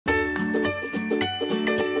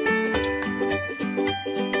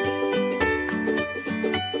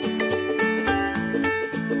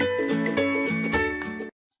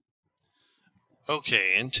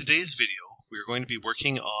Okay, in today's video, we're going to be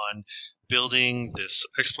working on building this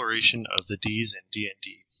exploration of the Ds in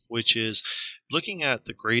D&D, which is looking at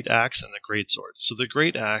the Great Axe and the Great Sword. So the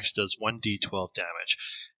Great Axe does 1d12 damage,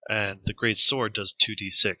 and the Great Sword does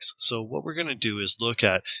 2d6. So what we're going to do is look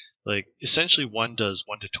at, essentially one does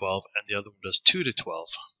 1 to 12 and the other one does 2 to 12,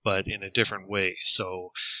 but in a different way.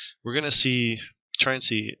 So we're going to try and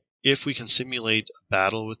see if we can simulate a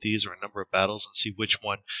battle with these or a number of battles and see which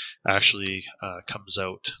one actually comes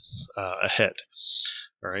out ahead.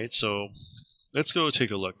 All right, so let's go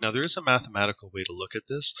take a look. Now there is a mathematical way to look at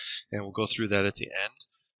this, and we'll go through that at the end,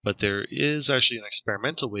 but there is actually an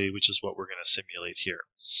experimental way, which is what we're going to simulate here.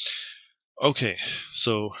 Okay,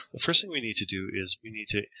 so the first thing we need to do is we need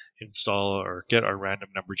to install or get our random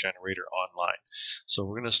number generator online. So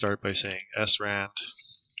we're going to start by saying srand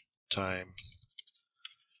time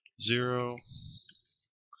 0.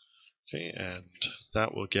 Okay, and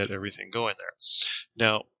that will get everything going there.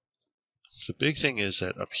 Now, the big thing is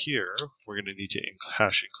that up here, we're going to need to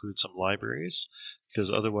hash include some libraries,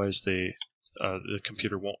 because otherwise the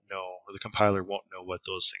computer won't know, or the compiler won't know what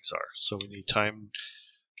those things are. So we need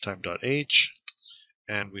time.h,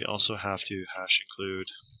 and we also have to hash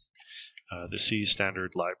include the C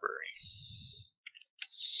standard library.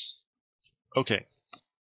 Okay.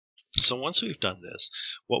 So once we've done this,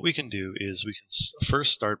 what we can do is we can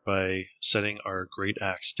first start by setting our Great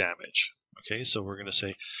Axe damage. Okay, so we're going to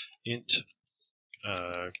say int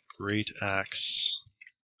Great Axe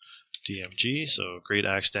DMG, so Great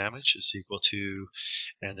Axe damage is equal to,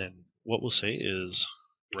 and then what we'll say is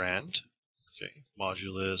rand, okay,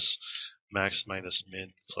 modulus max minus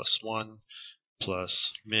min plus 1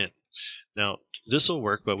 plus min. Now, this will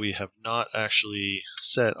work, but we have not actually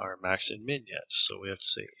set our max and min yet. So we have to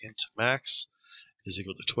say int max is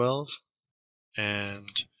equal to 12 and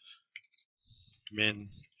min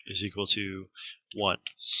is equal to 1.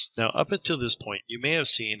 Now, up until this point, you may have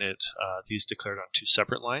seen these declared on two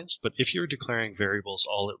separate lines, but if you're declaring variables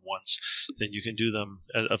all at once, then you can do them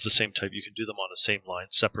of the same type. You can do them on the same line,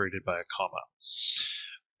 separated by a comma.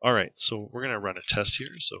 All right, so we're going to run a test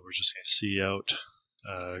here. So we're just going to see out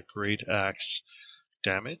Great Axe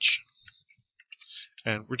damage,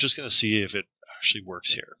 and we're just going to see if it actually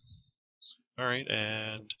works here. All right,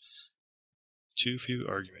 and too few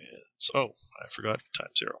arguments. Oh, I forgot time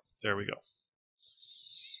 0. There we go.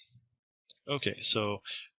 Okay, so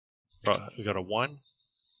we got a 1,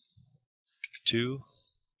 2,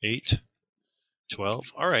 8, 12.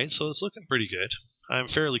 All right, so it's looking pretty good. I'm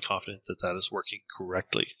fairly confident that that is working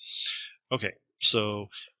correctly. Okay, so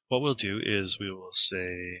what we'll do is we will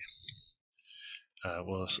say,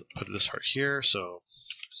 we'll put this part here, so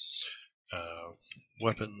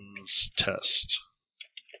weapons test.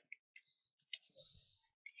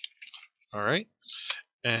 All right,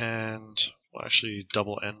 and we'll actually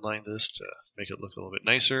double endline this to make it look a little bit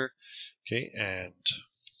nicer. Okay, and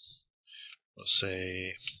we'll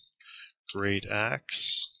say Great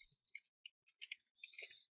Axe.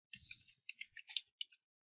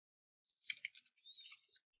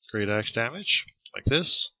 Great Axe damage, like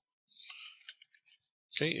this.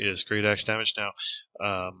 Okay, is Great Axe damage. Now,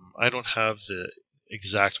 I don't have the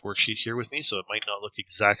exact worksheet here with me, so it might not look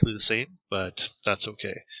exactly the same, but that's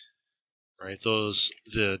okay. Right,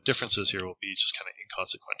 the differences here will be just kind of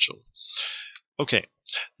inconsequential. Okay,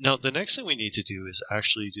 now the next thing we need to do is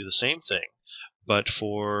actually do the same thing, but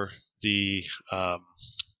for the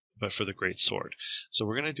Great Sword. So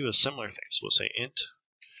we're going to do a similar thing. So we'll say int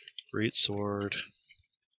Great Sword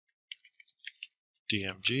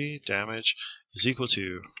DMG damage is equal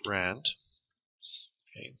to rand,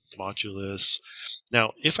 okay, modulus.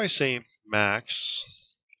 Now, if I say max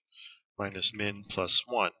minus min plus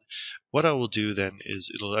 1, what I will do then is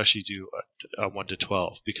it'll actually do a 1 to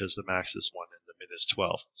 12 because the max is 1 and the min is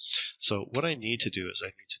 12. So what I need to do is I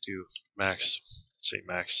need to do max,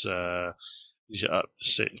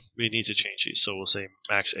 we need to change these. So we'll say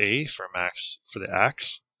max A for the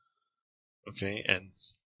axe, okay, and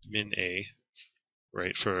min A,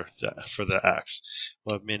 right, for the axe.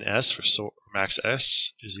 We'll have min S for max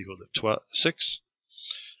S is equal to 6,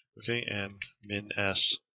 okay, and min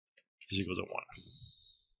S is equal to 1.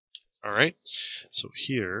 All right, so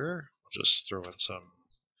here we'll just throw in some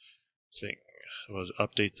thing. We'll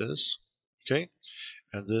update this, okay,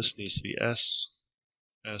 and this needs to be S,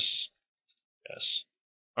 S, S.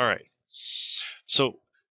 All right, so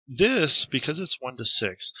this, because it's 1 to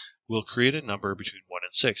 6, will create a number between 1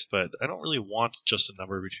 and 6, but I don't really want just a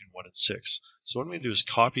number between 1 and 6. So what I'm going to do is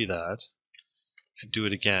copy that and do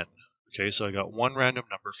it again. Okay, so I got one random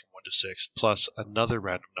number from 1 to 6 plus another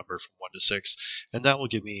random number from 1 to 6, and that will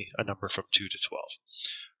give me a number from 2 to 12.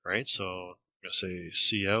 Right, so going to say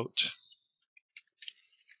C out,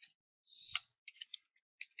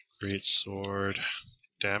 great sword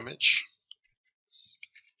damage.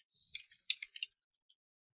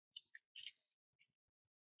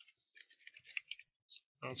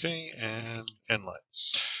 Okay, and end line.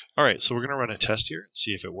 All right, so we're going to run a test here and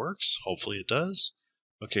see if it works. Hopefully it does.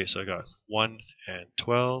 Okay, so I got 1 and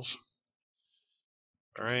 12.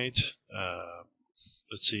 All right,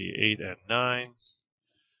 let's see, 8 and 9,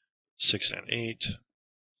 6 and 8,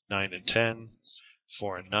 9 and 10,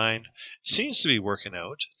 4 and 9. Seems to be working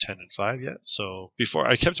out. 10 and 5 yet. So before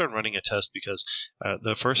I kept on running a test because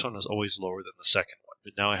the first one was always lower than the second one,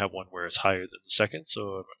 but now I have one where it's higher than the second,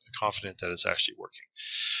 so I'm confident that it's actually working.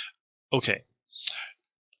 Okay,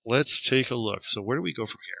 let's take a look. So where do we go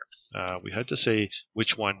from here? We had to say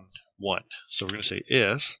which one won. So we're going to say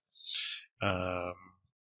if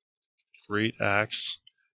great axe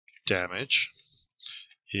damage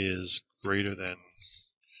is greater than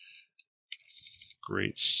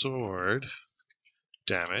great sword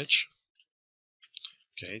damage.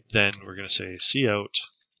 Okay, then we're going to say C out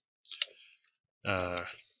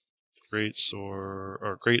great sword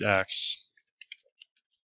or great axe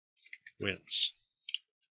wins.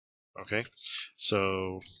 Okay,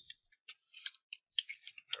 so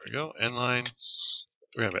there we go. End line.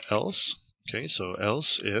 We have an else. Okay, so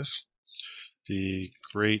else if the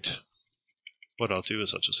great. What I'll do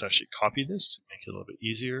is I'll just actually copy this to make it a little bit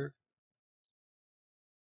easier.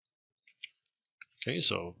 Okay,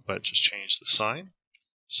 so but just change the sign.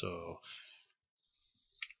 So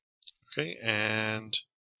okay, and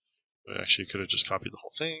we actually could have just copied the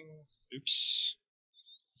whole thing. Oops.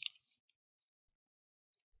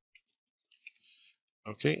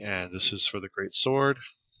 Okay, and this is for the great sword.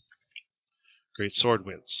 Great sword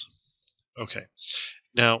wins. Okay.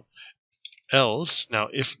 Now, else, now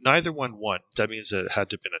if neither one won, that means that it had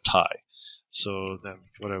to have been a tie. So then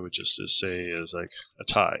what I would just say is like a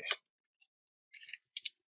tie.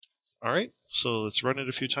 Alright, so let's run it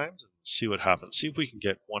a few times and see what happens. See if we can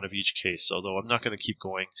get one of each case, although I'm not going to keep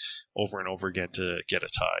going over and over again to get a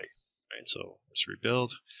tie. Alright, so let's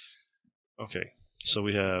rebuild. Okay, so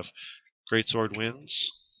we have great sword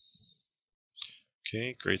wins.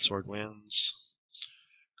 Okay, great sword wins.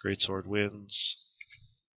 Great sword wins.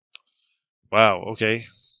 Wow, okay.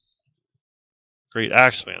 Great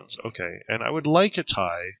axe wins. Okay, and I would like a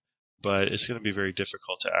tie, but it's going to be very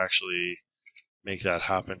difficult to actually make that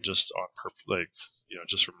happen just on purpose, like, you know,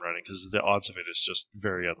 just from running, because the odds of it is just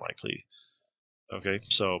very unlikely. Okay,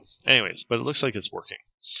 so anyways, but it looks like it's working,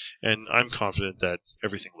 and I'm confident that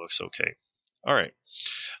everything looks okay. All right,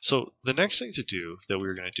 so the next thing to do that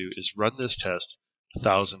we're going to do is run this test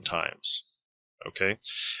 1,000 times. Okay,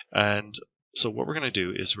 and so what we're going to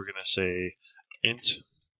do is we're going to say int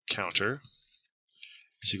counter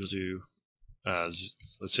is equal to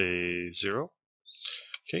let's say 0.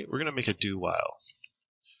 Okay, we're going to make a do while.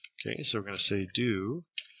 Okay, so we're going to say do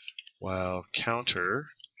while counter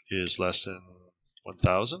is less than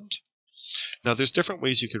 1,000. Now there's different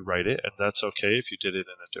ways you could write it, and that's okay if you did it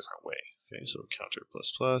in a different way. Okay, so counter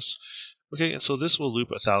plus plus. Okay, and so this will loop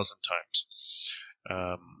 1,000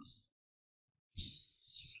 times.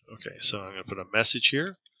 Okay, so I'm going to put a message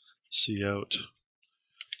here. See out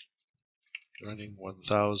running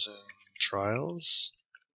 1,000 trials.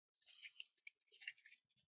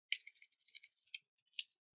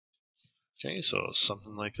 Okay, so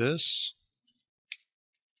something like this.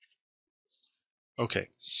 Okay,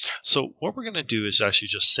 so what we're going to do is actually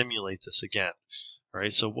just simulate this again. All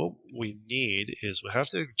right, so what we need is we have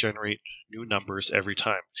to generate new numbers every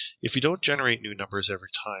time. If you don't generate new numbers every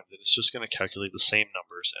time, then it's just going to calculate the same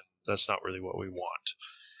numbers, and that's not really what we want.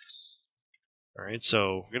 All right,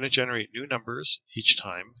 so we're going to generate new numbers each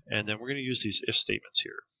time, and then we're going to use these if statements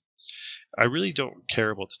here. I really don't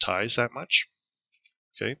care about the ties that much.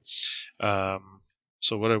 Okay,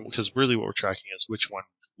 so because really what we're tracking is which one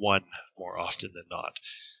won more often than not.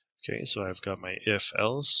 Okay, so I've got my if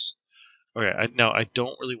else. Okay, now I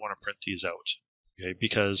don't really want to print these out, okay,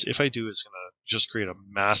 because if I do, it's going to just create a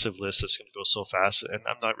massive list that's going to go so fast, and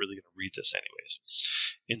I'm not really going to read this anyways.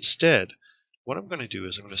 Instead, what I'm going to do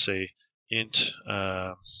is I'm going to say int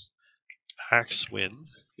axe win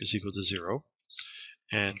is equal to 0,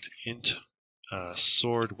 and int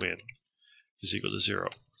sword win is equal to 0.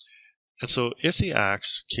 And so if the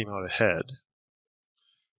axe came out ahead,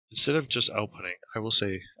 instead of just outputting, I will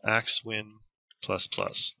say axe win plus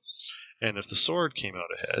plus. And if the sword came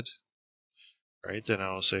out ahead, right, then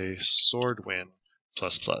I will say sword win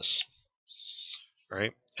plus plus.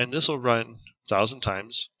 Right, and this will run 1,000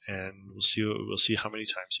 times, and we'll see how many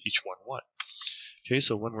times each one won. Okay,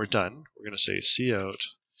 so when we're done, we're going to say cout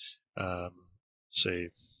say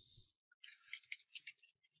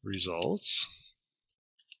results.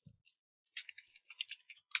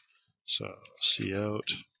 So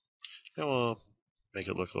cout, and we'll make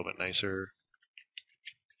it look a little bit nicer.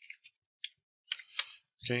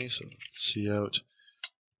 Okay, so cout,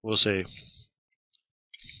 we'll say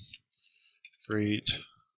great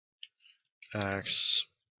axe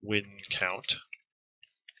win count,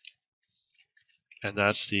 and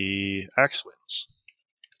that's the axe wins.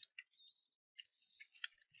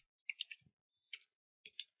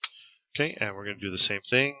 Okay, and we're going to do the same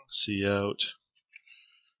thing, cout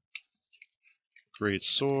great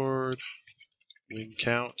sword win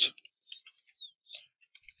count,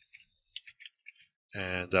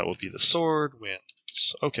 and that will be the sword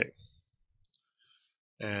wins. Okay,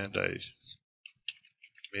 and I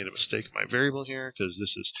made a mistake in my variable here because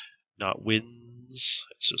this is not wins,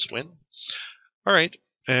 it's just win. All right,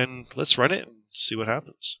 and let's run it and see what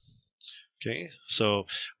happens. Okay, so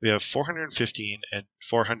we have 415 and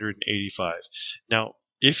 485. Now,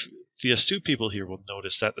 if the astute people here will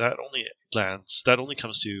notice that that only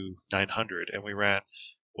comes to 900, and we ran,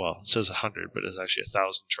 well, it says 100, but it's actually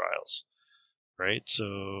 1,000 trials, right?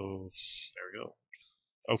 So there we go.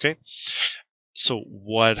 Okay, so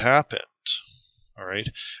what happened? All right,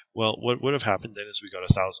 well, what would have happened then is we got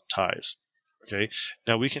 1,000 ties. Okay,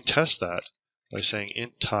 now we can test that by saying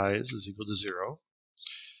int ties is equal to 0.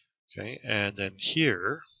 Okay, and then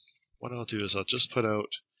here, what I'll do is I'll just put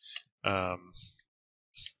out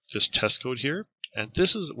this test code here, and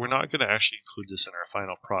we're not going to actually include this in our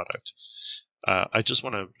final product. I just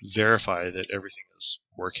want to verify that everything is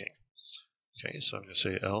working. Okay, so I'm going to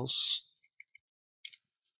say else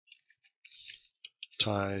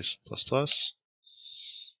ties plus plus.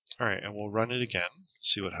 All right, and we'll run it again,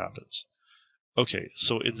 see what happens. Okay,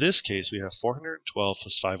 so in this case, we have 412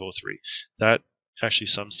 plus 503. That actually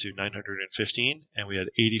sums to 915, and we had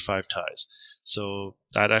 85 ties. So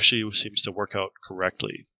that actually seems to work out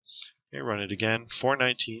correctly. Okay, run it again,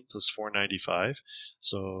 419 plus 495.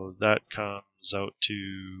 So that comes out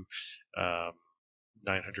to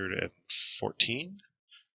 914,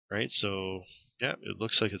 right? So yeah, it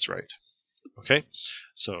looks like it's right. Okay,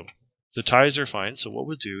 so the ties are fine. So what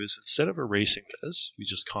we'll do is instead of erasing this, we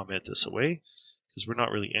just comment this away because we're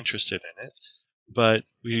not really interested in it. But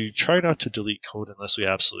we try not to delete code unless we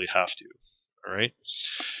absolutely have to. All right.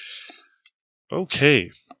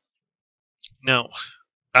 Okay. Now,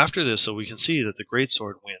 after this, so we can see that the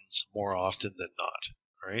greatsword wins more often than not.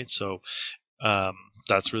 All right. So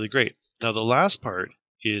that's really great. Now, the last part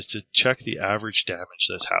is to check the average damage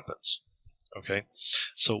that happens. Okay.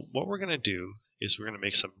 So what we're going to do is we're going to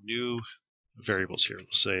make some new variables here. We'll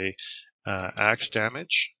say axe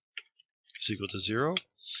damage is equal to 0,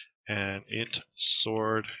 and int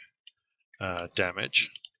sword damage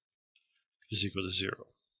is equal to 0.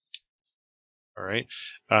 All right.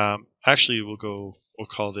 Actually, we'll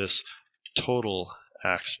call this total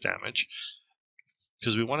axe damage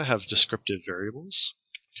because we want to have descriptive variables.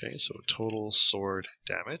 Okay, so total sword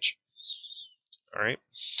damage. All right.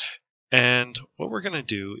 And what we're going to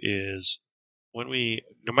do is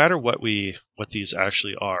no matter what these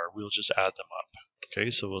actually are, we'll just add them up. Okay,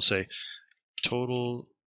 so we'll say total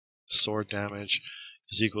sword damage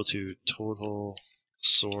is equal to total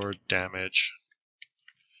sword damage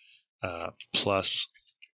plus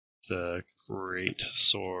the great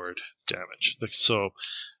sword damage. So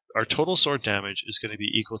our total sword damage is going to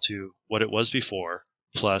be equal to what it was before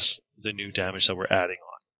plus the new damage that we're adding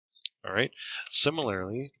on. All right.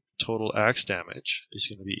 Similarly, total axe damage is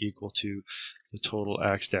going to be equal to the total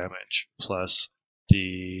axe damage plus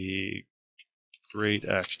the great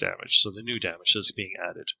axe damage, so the new damage that's being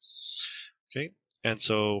added. Okay, and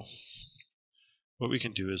so what we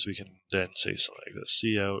can do is we can then say something like this: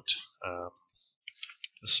 cout.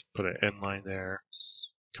 Let's put an end line there,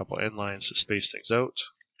 a couple end lines to space things out.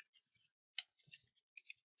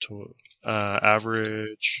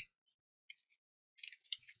 Average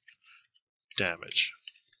damage.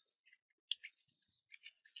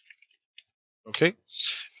 Okay.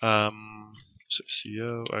 So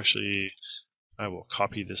CO. Actually, I will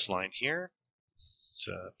copy this line here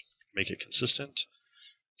to make it consistent.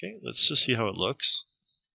 Okay, let's just see how it looks.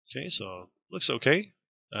 Okay, so it looks okay.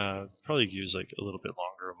 Probably use like a little bit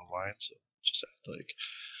longer of a line, so just add like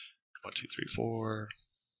 1, 2, 3, 4.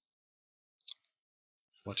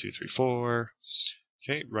 1, 2, 3, 4.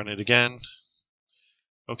 Okay, run it again.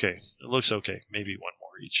 Okay, it looks okay. Maybe one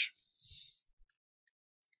more each.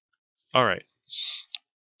 All right.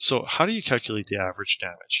 So how do you calculate the average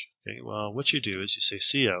damage? Okay, well, what you do is you say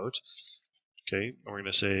cout. Okay, and we're going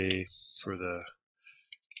to say for the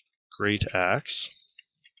great axe,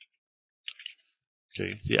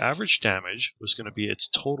 Okay, the average damage was going to be its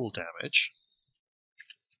total damage,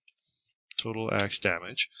 total axe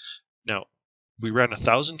damage. Now, we ran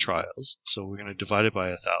 1,000 trials, so we're going to divide it by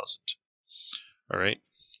 1,000. All right.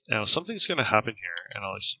 Now, something's going to happen here, and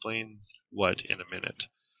I'll explain what in a minute.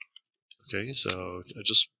 Okay, so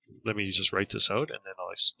let me just write this out, and then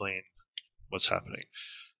I'll explain what's happening.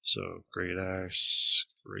 So, great axe,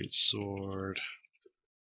 great sword.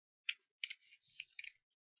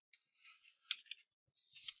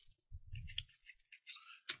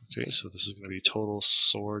 Okay, so this is going to be total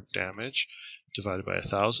sword damage divided by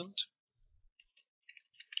 1,000.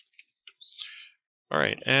 All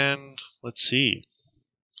right, and let's see.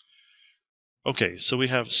 Okay, so we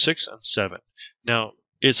have 6 and 7. Now,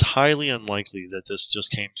 it's highly unlikely that this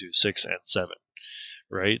just came to 6 and 7,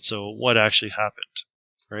 right? So what actually happened?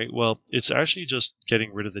 Right? Well, it's actually just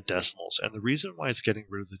getting rid of the decimals, and the reason why it's getting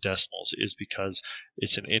rid of the decimals is because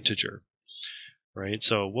it's an integer. Right?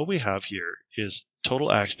 So what we have here is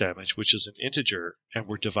total axe damage, which is an integer, and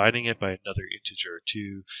we're dividing it by another integer.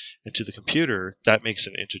 To the computer, that makes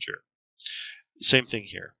an integer. Same thing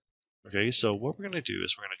here. Okay, so what we're going to do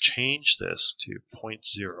is we're going to change this to 0.0.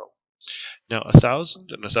 Now,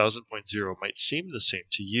 1,000 and 1,000.0 might seem the same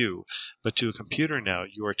to you, but to a computer now,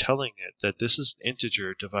 you are telling it that this is an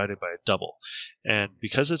integer divided by a double. And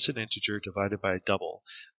because it's an integer divided by a double,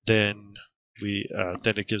 then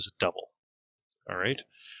it gives a double. All right,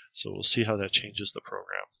 so we'll see how that changes the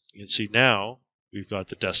program. You can see now we've got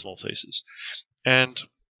the decimal places. And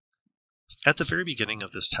at the very beginning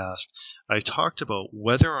of this task, I talked about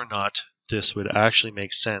whether or not this would actually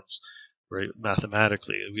make sense, right,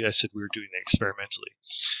 mathematically. I said we were doing it experimentally.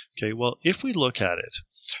 Okay, well, if we look at it,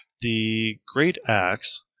 the great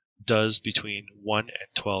axe does between 1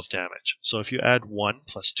 and 12 damage. So if you add 1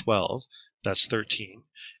 plus 12, that's 13,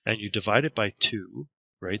 and you divide it by 2,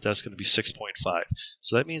 right, that's going to be 6.5.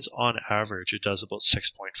 So that means on average it does about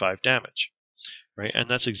 6.5 damage, right? And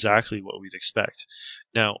that's exactly what we'd expect.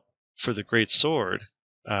 Now, for the great sword,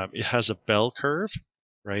 it has a bell curve,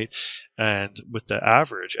 right? And with the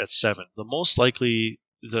average at 7, the most likely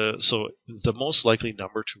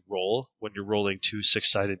number to roll when you're rolling 2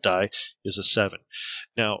 6-sided die is a 7.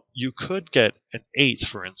 Now, you could get an 8,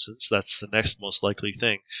 for instance. That's the next most likely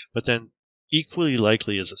thing. But then equally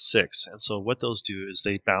likely is a 6. And so what those do is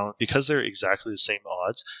they balance, because they're exactly the same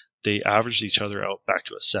odds, they average each other out back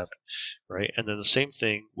to a 7, right? And then the same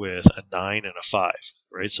thing with a 9 and a 5,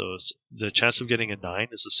 right? So the chance of getting a 9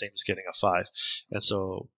 is the same as getting a 5. And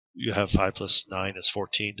so you have 5 plus 9 is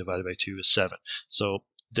 14, divided by 2 is 7. So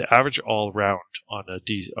the average all round on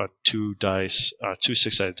two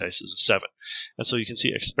 6-sided dice is a 7. And so you can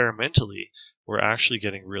see experimentally, we're actually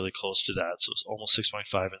getting really close to that. So it's almost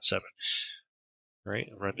 6.5 and 7.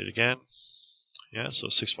 Right, run it again. Yeah, so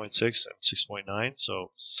 6.6 and 6.9.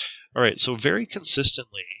 So, all right, so very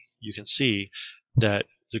consistently, you can see that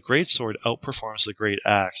the great sword outperforms the great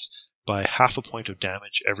axe by half a point of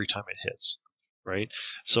damage every time it hits, right?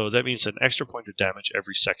 So that means an extra point of damage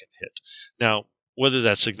every second hit. Now, whether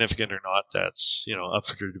that's significant or not, that's up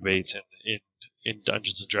for debate. And in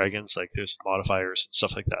Dungeons and Dragons, like there's modifiers and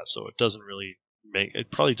stuff like that, so it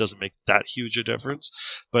probably doesn't make that huge a difference.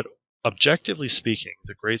 But objectively speaking,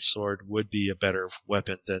 the great sword would be a better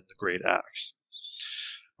weapon than the great axe.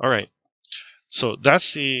 All right, so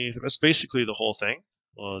that's basically the whole thing.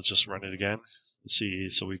 We'll just run it again. Let's see.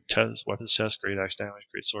 So we test weapons test, great axe damage,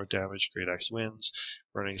 great sword damage, great axe wins.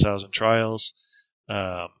 Running 1,000 trials.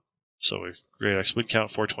 So great axe win count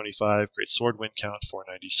 425, great sword win count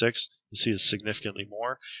 496. You see it's significantly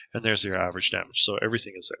more, and there's your average damage. So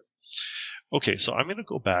everything is there. Okay, so I'm going to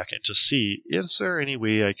go back and just see, is there any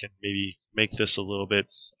way I can maybe make this a little bit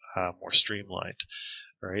more streamlined?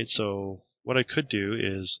 All right, so what I could do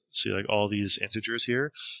is see like all these integers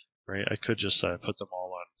here, right? I could just put them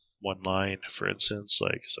all on one line, for instance,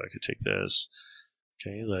 like, so I could take this,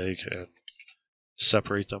 okay, like, and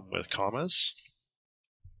separate them with commas,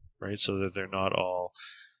 right? So that they're not all,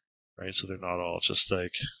 right? So they're not all just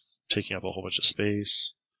like taking up a whole bunch of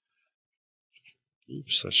space.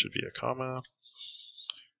 Oops, that should be a comma.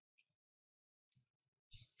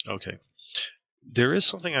 Okay. There is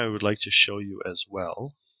something I would like to show you as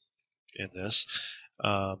well in this,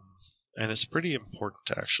 and it's pretty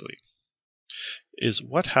important actually, is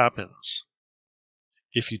what happens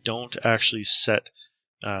if you don't actually set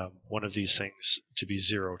one of these things to be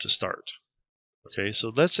 0 to start. Okay,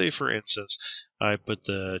 so let's say for instance, I put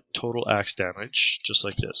the total axe damage just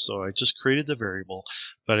like this. So I just created the variable,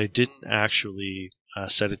 but I didn't actually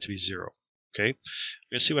set it to be 0. Okay, we're going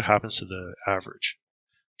to see what happens to the average.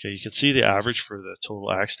 Okay, you can see the average for the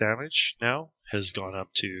total axe damage now has gone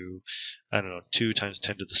up to, I don't know, 2 times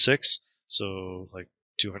 10 to the 6, so like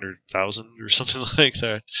 200,000 or something like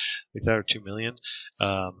that, or 2 million.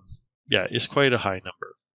 Yeah, it's quite a high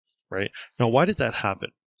number, right? Now, why did that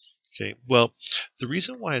happen? Okay, well, the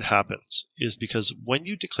reason why it happens is because when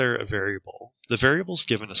you declare a variable, the variable is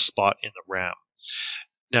given a spot in the RAM.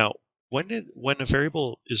 Now, when a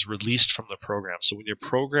variable is released from the program, so when your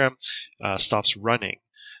program stops running,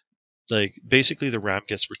 like basically the RAM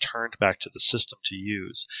gets returned back to the system to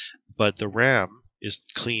use, but the RAM is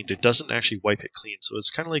cleaned. It doesn't actually wipe it clean. So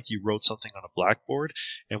it's kind of like you wrote something on a blackboard,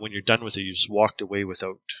 and when you're done with it, you just walked away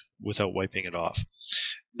without wiping it off.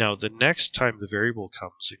 Now, the next time the variable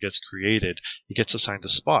comes, it gets created, it gets assigned a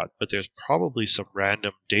spot, but there's probably some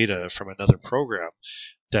random data from another program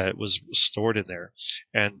that was stored in there,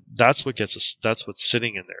 and that's what's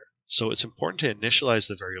sitting in there. So it's important to initialize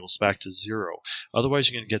the variables back to 0. Otherwise,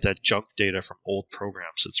 you're going to get that junk data from old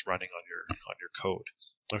programs that's running on your code,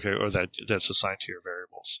 okay, or that's assigned to your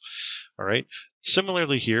variables. All right.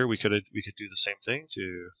 Similarly, here we could do the same thing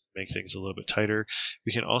to make things a little bit tighter.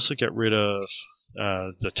 We can also get rid of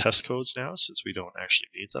the test codes now, since we don't actually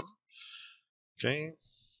need them. Okay.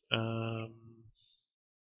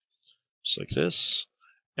 Just like this.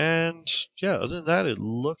 And yeah, other than that, it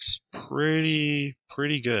looks pretty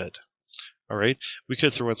good. All right, we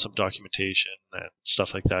could throw in some documentation and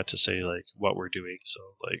stuff like that to say like what we're doing. So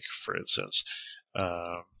like for instance,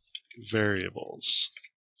 variables.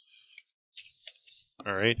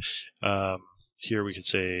 All right, here we could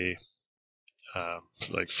say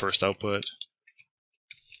like first output.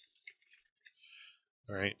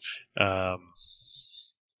 All right.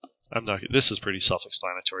 This is pretty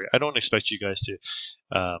self-explanatory. I don't expect you guys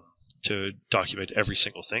to document every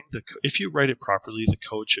single thing. If you write it properly, the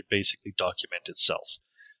code should basically document itself,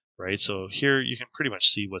 right? So here you can pretty much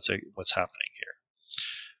see what's happening here.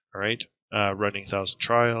 All right, running 1,000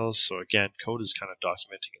 trials. So again, code is kind of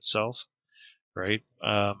documenting itself, right?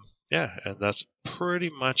 Yeah, and that's pretty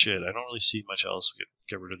much it. I don't really see much else. We can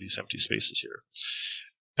get rid of these empty spaces here,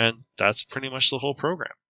 and that's pretty much the whole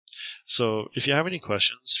program. So if you have any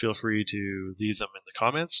questions, feel free to leave them in the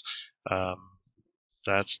comments.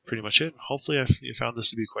 That's pretty much it. Hopefully you found this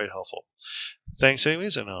to be quite helpful. Thanks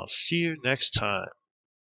anyways, and I'll see you next time.